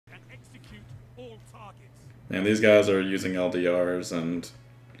And these guys are using LDRs and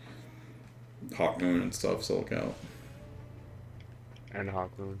Hawk Moon and stuff, so look out. And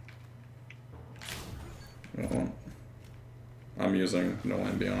Hawk Moon. Well, I'm using No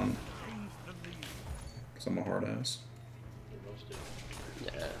Land Beyond. Because I'm a hard ass.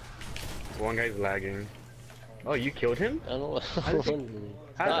 Yeah. One guy's lagging. Oh, you killed him? I don't know.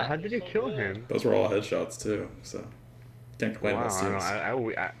 How did you kill him? Those were all headshots too, so can't complain Wow, about steals.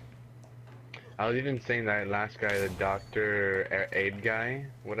 I was even saying that last guy, the Dr. Aid guy,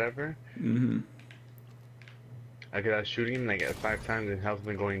 whatever. Mm-hmm. I was shooting him like 5 times and health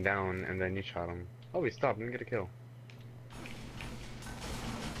been going down, and then you shot him. Oh, he stopped. Didn't get a kill.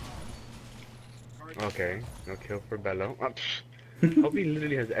 Okay, no kill for Bello. Oh, hope he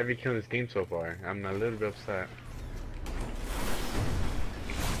literally has every kill in this game so far. I'm a little bit upset.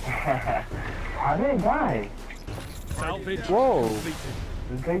 How did it die? Whoa!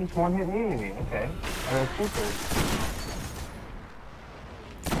 This guy just one hit me. Okay. I got super.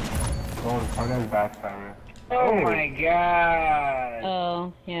 Oh, our guy's backstabber. Oh my god!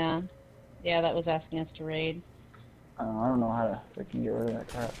 Oh, yeah. Yeah, that was asking us to raid. I don't know how to freaking get rid of that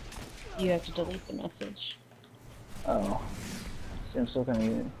crap. You have to delete the message. Oh. See, I'm still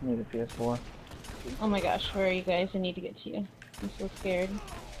gonna need a PS4. Oh my gosh, where are you guys? I need to get to you. I'm so scared.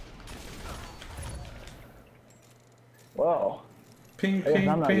 Whoa. Ping, I guess ping,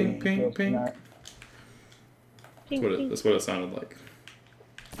 I'm not ping, getting ping, kills ping. tonight. That's what it sounded like.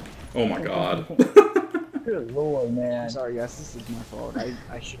 Oh my god. Good lord, man. Sorry guys, this is my fault.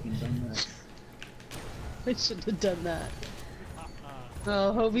 I shouldn't have done that. I shouldn't have done that.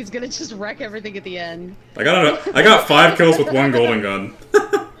 Oh, Hovey's gonna just wreck everything at the end. I got 5 kills with 1 golden gun.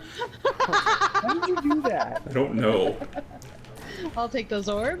 How did you do that? I don't know. I'll take those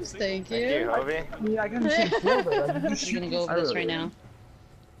orbs, thank you. Yeah, I got the same floor, but like, We're gonna go over this right now.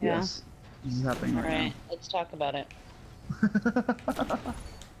 Yeah. Yes. This is happening right Alright, let's talk about it.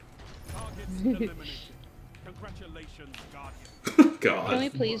 Congratulations, Guardian. God. Can we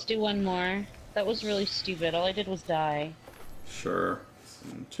please do one more? That was really stupid. All I did was die. Sure.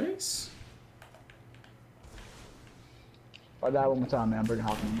 Chase? Try that one more time, man. Bring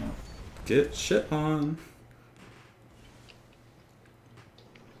Hawking out. Get shit on.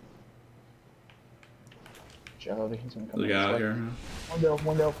 Joe, he's gonna come The guy out here.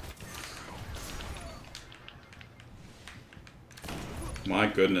 Window. My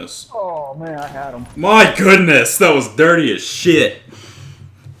goodness. Oh man, I had him. My goodness! That was dirty as shit!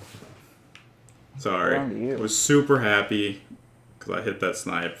 Sorry. I was super happy because I hit that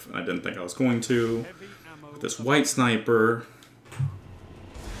snipe. I didn't think I was going to. With this white sniper.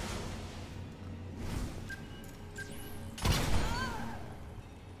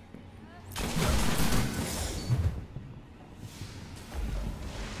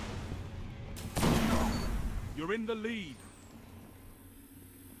 You're in the lead.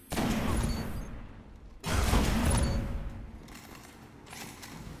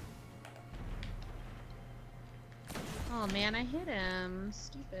 Oh man, I hit him.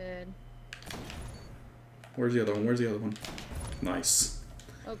 Stupid. Where's the other one? Where's the other one? Nice.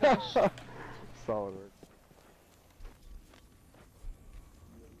 Oh gosh. Solid work.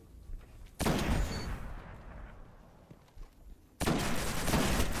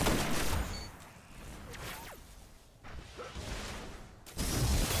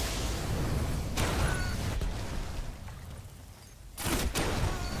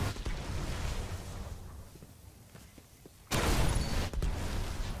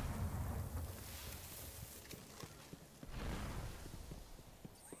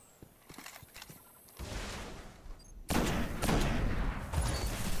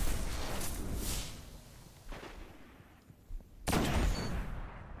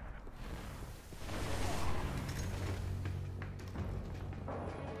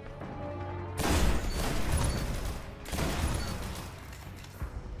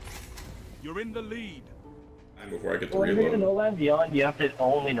 You're in the lead. And before I get to Well, if you're reload. gonna no land beyond, you have to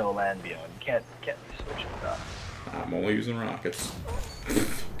only no land beyond. You can't switch it up. I'm only using rockets.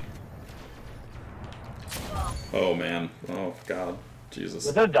 Oh man. Oh god. Jesus.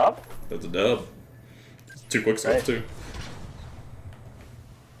 Was that a dub? That's a dub. It's 2 quick scopes too.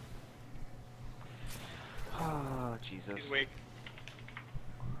 Oh, Jesus. He's weak.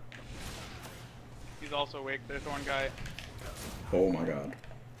 He's also weak. There's one guy. Oh my god.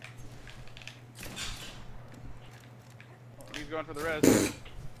 He's going for the res.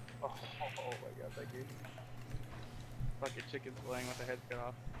 Oh my god, thank you. Fuck, your chicken's playing with the head cut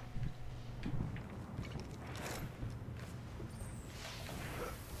off.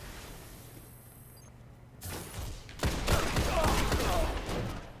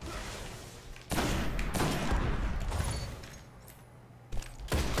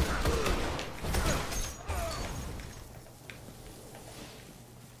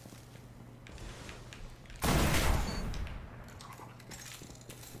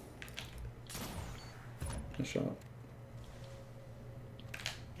 Nice shot.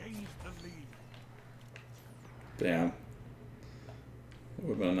 Gains the lead. Damn. That would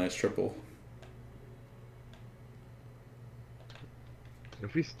have been a nice triple.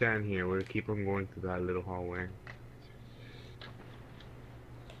 If we stand here, we'll keep them going through that little hallway.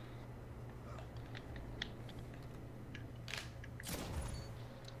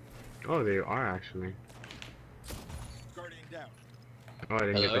 Oh, they are actually. Guardian down. Oh, I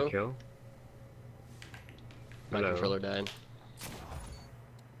didn't get Hello? the kill. My Hello. controller died.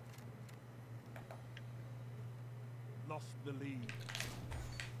 Lost the lead.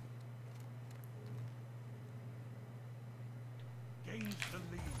 Gains the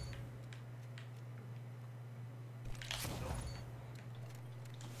lead.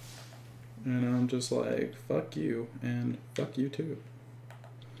 And I'm just like, fuck you, and fuck you too.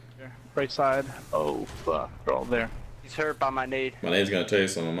 Right side. Oh fuck, they're all there. He's hurt by my nade. My nade's gonna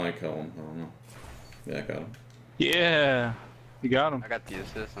chase him, I might kill him. I don't know. Yeah, I got him. Yeah, you got him. I got the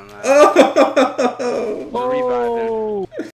assist on that. Oh! Revive it.